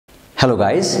Hello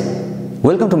guys,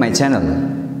 welcome to my channel.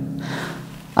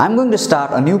 I'm going to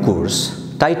start a new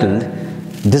course titled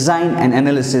Design and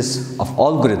Analysis of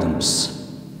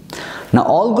Algorithms. Now,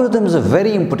 algorithm is a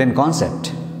very important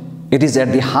concept. It is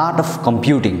at the heart of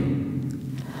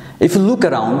computing. If you look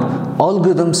around,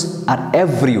 algorithms are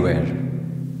everywhere.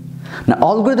 Now,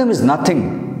 algorithm is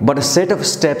nothing but a set of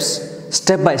steps,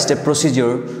 step-by-step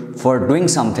procedure for doing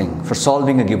something, for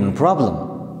solving a given problem.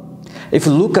 If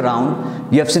you look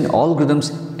around, you have seen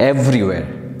algorithms everywhere.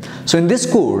 So in this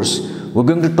course, we're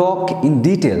going to talk in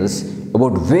details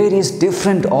about various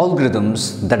different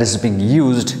algorithms that is being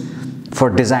used for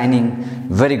designing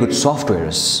very good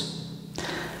softwares.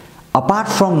 Apart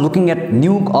from looking at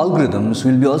new algorithms,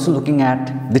 we'll be also looking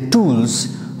at the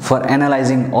tools for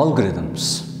analyzing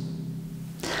algorithms.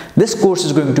 This course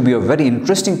is going to be a very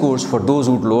interesting course for those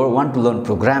who want to learn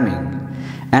programming.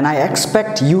 And I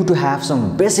expect you to have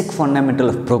some basic fundamental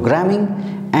of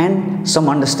programming and some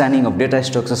understanding of data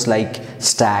structures like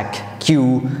stack,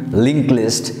 queue, linked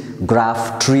list,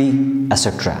 graph, tree,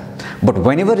 etc. But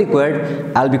whenever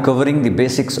required, I'll be covering the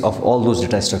basics of all those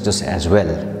data structures as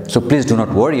well. So please do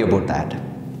not worry about that.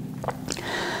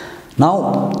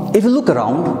 Now, if you look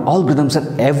around, algorithms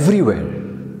are everywhere,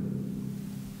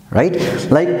 right?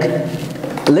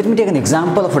 Like, let me take an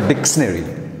example of a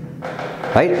dictionary.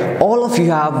 Right? All of you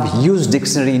have used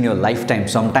dictionary in your lifetime,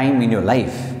 sometime in your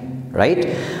life,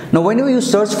 right? Now, whenever you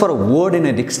search for a word in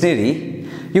a dictionary,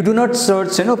 you do not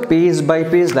search, page by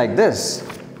page like this,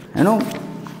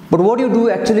 But what you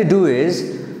actually do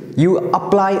is, you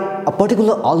apply a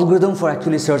particular algorithm for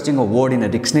actually searching a word in a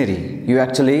dictionary. You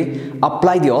actually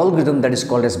apply the algorithm that is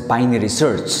called as binary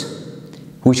search,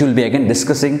 which we'll be again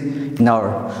discussing in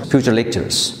our future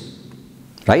lectures.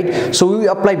 Right? So we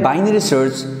apply binary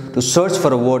search to search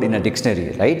for a word in a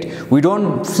dictionary, right? We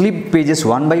don't flip pages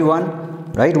one by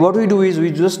one, right? What we do is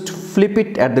we just flip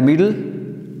it at the middle,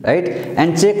 right?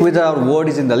 And check whether our word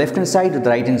is in the left hand side or the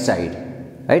right hand side,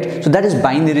 right? So that is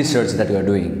binary search that we are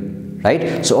doing,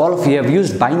 right? So all of you have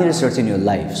used binary search in your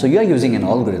life. So you are using an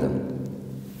algorithm,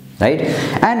 right?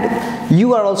 And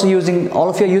you are also using, all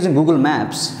of you are using Google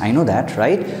Maps. I know that,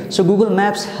 right? So Google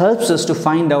Maps helps us to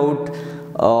find out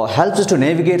helps us to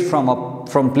navigate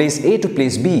from place A to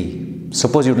place B.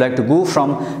 Suppose you'd like to go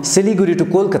from Siliguri to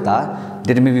Kolkata,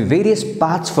 there may be various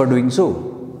paths for doing so,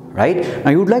 right?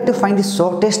 Now you would like to find the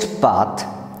shortest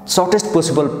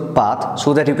possible path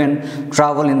so that you can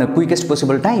travel in the quickest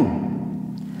possible time.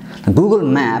 The Google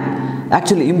Map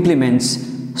actually implements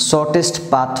shortest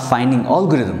path finding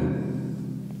algorithm.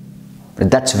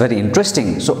 That's very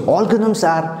interesting. So algorithms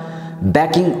are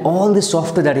backing all the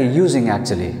software that you're using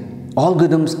actually.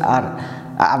 Algorithms are,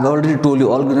 I've already told you,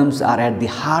 algorithms are at the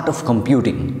heart of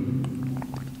computing.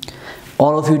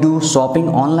 All of you do shopping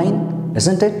online,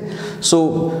 isn't it? So,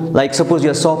 like suppose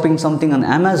you're shopping something on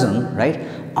Amazon, right?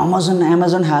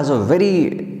 Amazon has a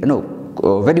very,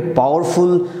 very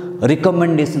powerful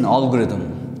recommendation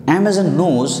algorithm. Amazon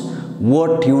knows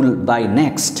what you will buy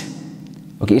next.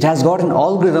 Okay, it has got an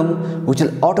algorithm which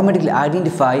will automatically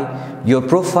identify your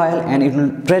profile and it will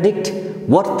predict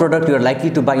what product you are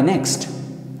likely to buy next.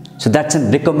 So that's a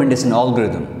recommendation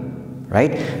algorithm,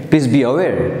 right? Please be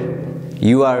aware,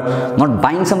 you are not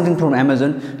buying something from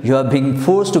Amazon, you are being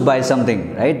forced to buy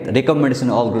something, right? The recommendation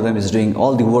algorithm is doing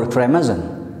all the work for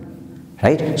Amazon,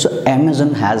 right? So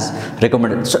Amazon has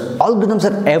recommended, so algorithms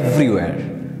are everywhere.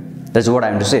 That's what I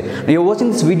am to say. Now you're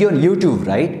watching this video on YouTube,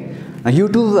 right? Now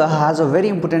YouTube has a very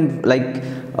important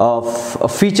a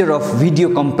feature of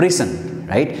video compression,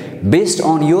 right? Based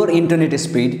on your internet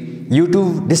speed,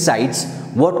 YouTube decides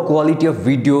what quality of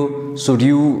video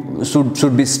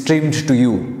should be streamed to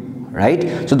you,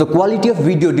 right? So the quality of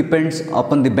video depends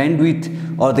upon the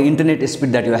bandwidth or the internet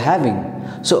speed that you are having.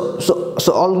 So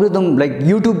algorithm like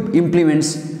YouTube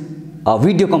implements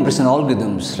video compression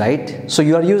algorithms, right? So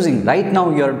you are using right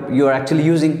now, you are actually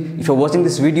using, if you're watching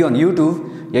this video on YouTube,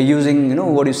 you're using,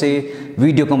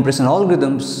 video compression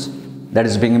algorithms that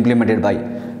is being implemented by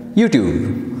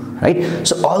YouTube, right?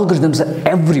 So algorithms are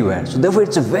everywhere. So therefore,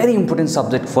 it's a very important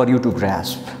subject for you to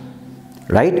grasp,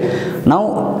 right?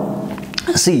 Now,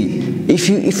 see, if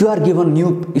you are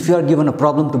given a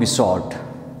problem to be solved,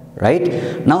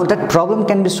 right? Now that problem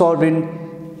can be solved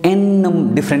in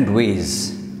n different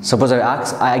ways. Suppose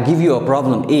I give you a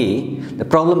problem A. The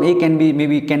problem A can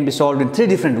be solved in 3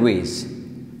 different ways.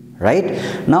 Right?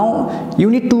 Now,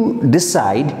 you need to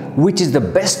decide which is the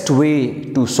best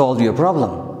way to solve your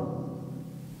problem.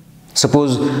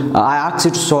 Suppose I ask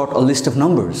you to sort a list of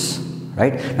numbers,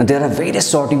 right? Now, there are various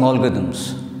sorting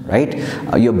algorithms, right?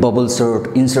 Your bubble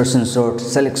sort, insertion sort,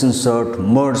 selection sort,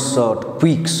 merge sort,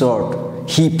 quick sort,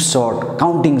 heap sort,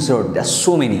 counting sort, there's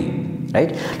so many,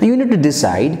 right? Now you need to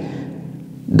decide,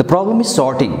 the problem is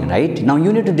sorting, right? Now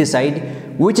you need to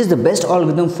decide which is the best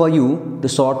algorithm for you to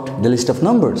sort the list of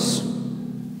numbers,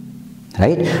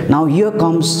 right? Now here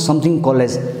comes something called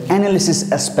as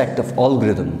analysis aspect of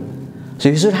algorithm. So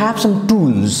you should have some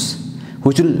tools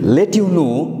which will let you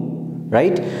know,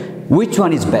 right, which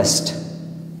one is best,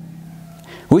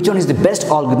 which one is the best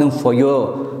algorithm for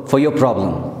your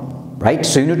problem, right?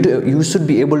 So you should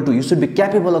be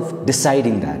capable of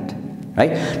deciding that,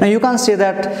 right? Now you can't say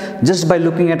that just by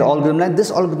looking at algorithm like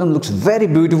this algorithm looks very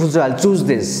beautiful, so I'll choose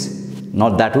this.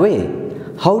 Not that way.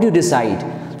 How do you decide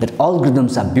that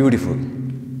algorithms are beautiful,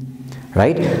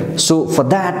 right? So for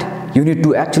that you need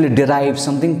to actually derive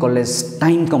something called as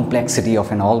time complexity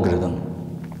of an algorithm,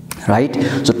 right?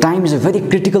 So time is a very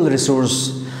critical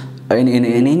resource in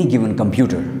any given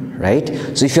computer, right?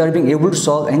 So if you are being able to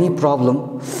solve any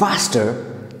problem faster,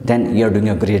 then you are doing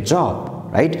a great job,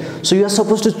 right? So you are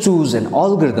supposed to choose an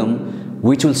algorithm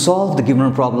which will solve the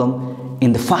given problem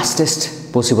in the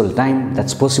fastest possible time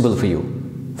that's possible for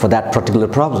you for that particular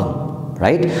problem,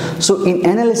 right? So in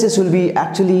analysis we'll be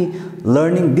actually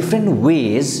learning different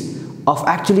ways of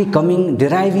actually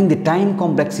deriving the time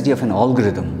complexity of an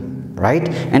algorithm, right?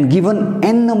 And given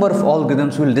n number of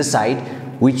algorithms, we'll decide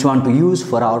which one to use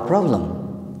for our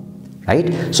problem,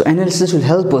 right? So analysis will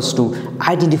help us to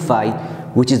identify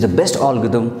which is the best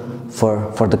algorithm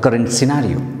for the current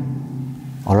scenario,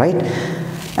 all right?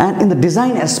 And in the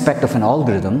design aspect of an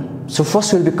algorithm, so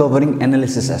first we'll be covering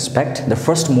analysis aspect. The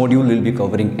first module will be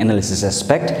covering analysis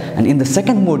aspect, and in the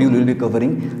second module we'll be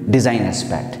covering design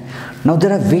aspect. Now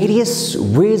there are various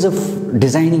ways of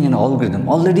designing an algorithm.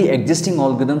 Already existing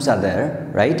algorithms are there,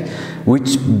 right,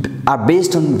 which are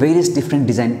based on various different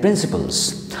design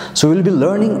principles. So we'll be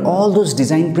learning all those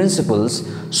design principles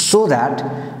so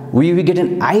that we will get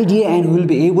an idea and we'll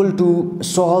be able to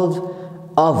solve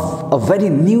a very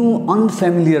new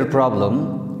unfamiliar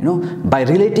problem, by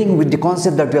relating with the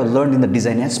concept that we have learned in the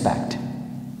design aspect,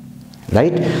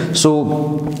 right?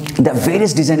 So there are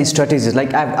various design strategies,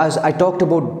 like as I talked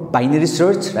about binary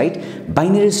search, right?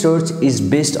 Binary search is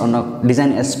based on a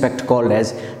design aspect called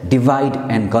as divide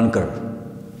and conquer,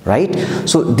 right?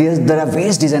 So there are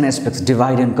various design aspects.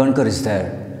 Divide and conquer is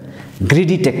there,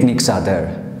 greedy techniques are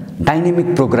there,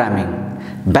 dynamic programming,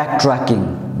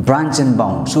 backtracking, branch and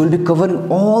bound. So we'll be covering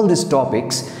all these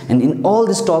topics, and in all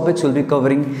these topics we'll be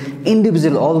covering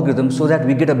individual algorithms so that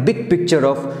we get a big picture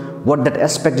of what that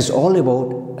aspect is all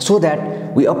about, so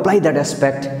that we apply that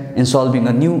aspect in solving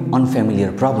a new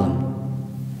unfamiliar problem,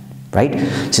 right?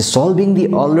 So solving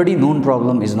the already known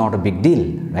problem is not a big deal,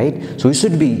 right? So we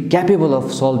should be capable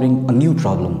of solving a new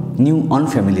problem, new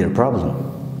unfamiliar problem.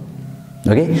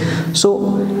 Okay,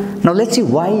 so now let's see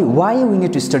why we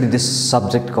need to study this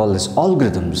subject called as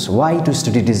algorithms. Why to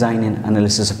study design and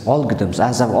analysis of algorithms?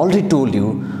 As I've already told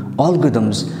you,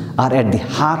 algorithms are at the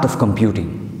heart of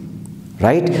computing,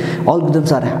 right?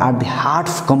 Algorithms are at the heart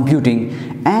of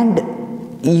computing, and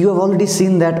you have already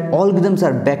seen that algorithms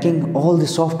are backing all the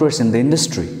softwares in the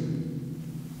industry.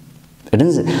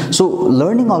 So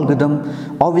learning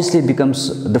algorithm obviously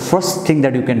becomes the first thing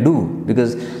that you can do,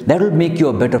 because that will make you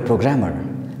a better programmer.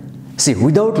 See,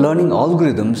 without learning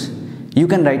algorithms, you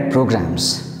can write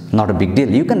programs, not a big deal.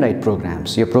 You can write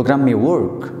programs. Your program may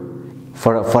work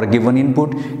for a given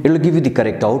input, it will give you the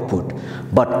correct output.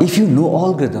 But if you know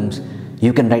algorithms,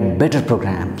 you can write better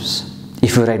programs.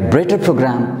 If you write better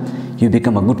program, you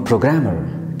become a good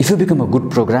programmer. If you become a good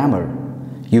programmer,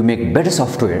 you make better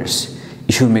softwares.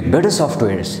 If you make better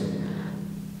softwares,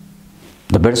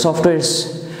 the better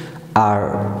softwares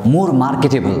are more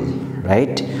marketable,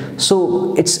 right?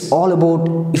 So it's all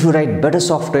about, if you write better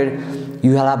software,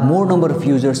 you will have more number of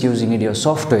users using your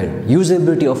software.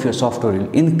 Usability of your software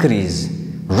will increase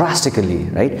drastically,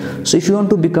 right? So if you want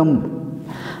to become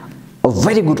a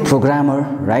very good programmer,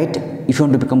 right? If you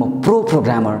want to become a pro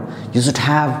programmer, you should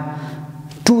have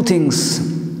two things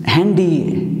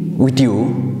handy with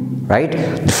you. Right?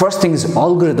 The first thing is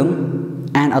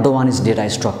algorithm, and other one is data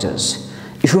structures.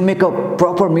 If you make a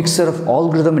proper mixture of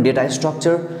algorithm and data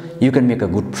structure, you can make a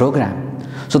good program.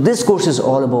 So this course is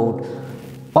all about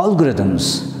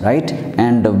algorithms, right?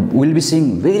 And we'll be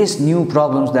seeing various new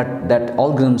problems that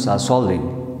algorithms are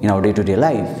solving in our day-to-day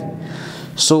life.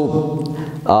 So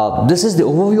this is the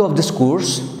overview of this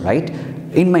course, right?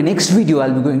 In my next video,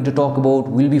 I'll be going to talk about,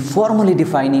 we'll be formally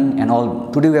defining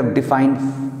today we have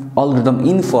defined algorithm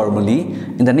informally.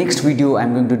 In the next video,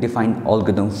 I'm going to define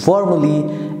algorithm formally,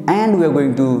 and we are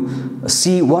going to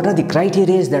see what are the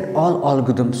criteria that all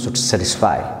algorithms should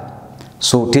satisfy.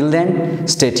 So till then,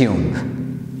 stay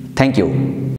tuned. Thank you.